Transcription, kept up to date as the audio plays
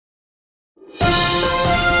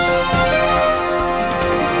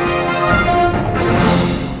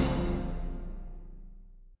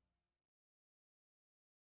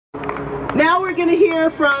going to hear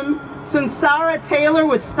from Sansara Taylor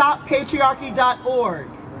with StopPatriarchy.org.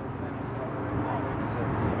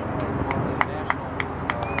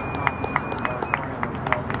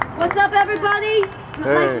 What's up, everybody?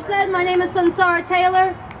 Hey. Like she said, my name is Sansara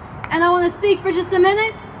Taylor, and I want to speak for just a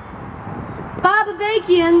minute. Bob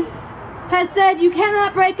Avakian has said you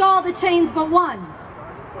cannot break all the chains but one.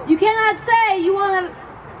 You cannot say you want to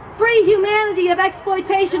free humanity of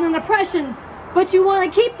exploitation and oppression, but you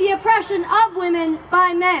want to keep the oppression of women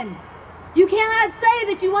by men. You cannot say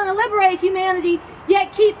that you want to liberate humanity,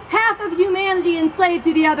 yet keep half of humanity enslaved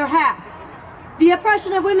to the other half. The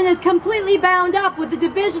oppression of women is completely bound up with the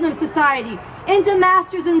division of society into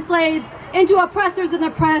masters and slaves, into oppressors and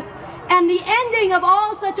oppressed, and the ending of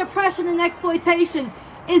all such oppression and exploitation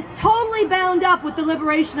is totally bound up with the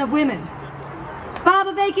liberation of women. Bob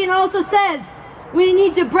Avakian also says we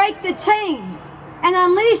need to break the chains and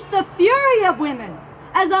unleash the fury of women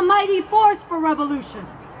as a mighty force for revolution.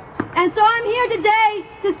 And so I'm here today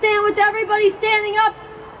to stand with everybody standing up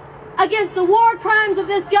against the war crimes of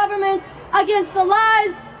this government, against the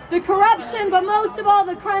lies, the corruption, but most of all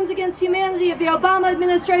the crimes against humanity of the Obama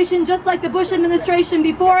administration, just like the Bush administration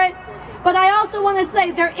before it. But I also want to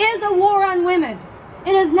say there is a war on women.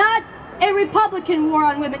 It is not a Republican war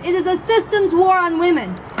on women. It is a systems war on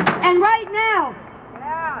women. And right now,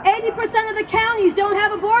 80% of the counties don't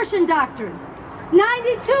have abortion doctors.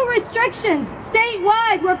 92 restrictions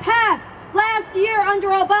statewide were passed last year under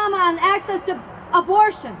Obama on access to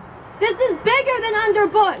abortion. This is bigger than under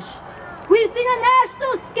Bush. We've seen a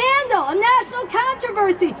national scandal, a national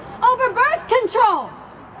controversy over birth control.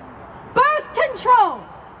 Birth control.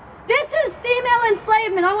 This is female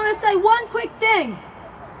enslavement. I want to say one quick thing.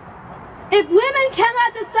 If women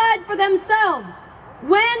cannot decide for themselves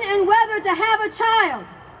when and whether to have a child,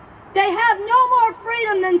 they have no more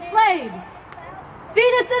freedom than slaves.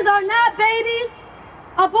 Fetuses are not babies,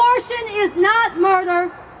 abortion is not murder,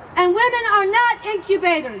 and women are not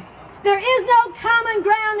incubators. There is no common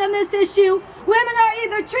ground on this issue. Women are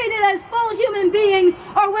either treated as full human beings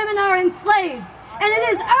or women are enslaved. And it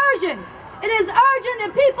is urgent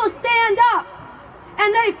that people stand up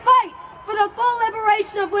and they fight for the full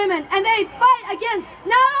liberation of women, and they fight against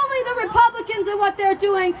not only the Republicans and what they're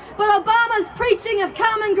doing, but Obama's preaching of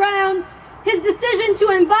common ground, his decision to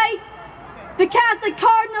invite the Catholic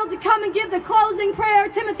cardinal to come and give the closing prayer,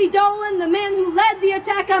 Timothy Dolan, the man who led the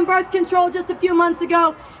attack on birth control just a few months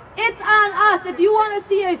ago. It's on us. If you want to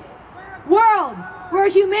see a world where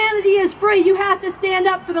humanity is free, you have to stand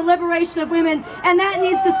up for the liberation of women, and that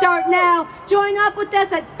needs to start now. Join up with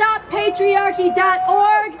us at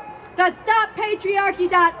StopPatriarchy.org. That's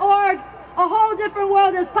StopPatriarchy.org. A whole different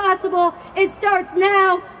world is possible. It starts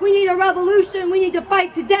now. We need a revolution. We need to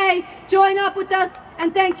fight today. Join up with us,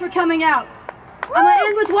 and thanks for coming out. I'm going to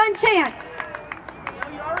end with one chant.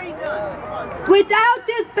 Without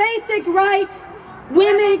this basic right,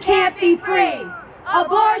 women can't be free.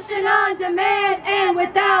 Abortion on demand and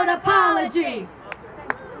without apology.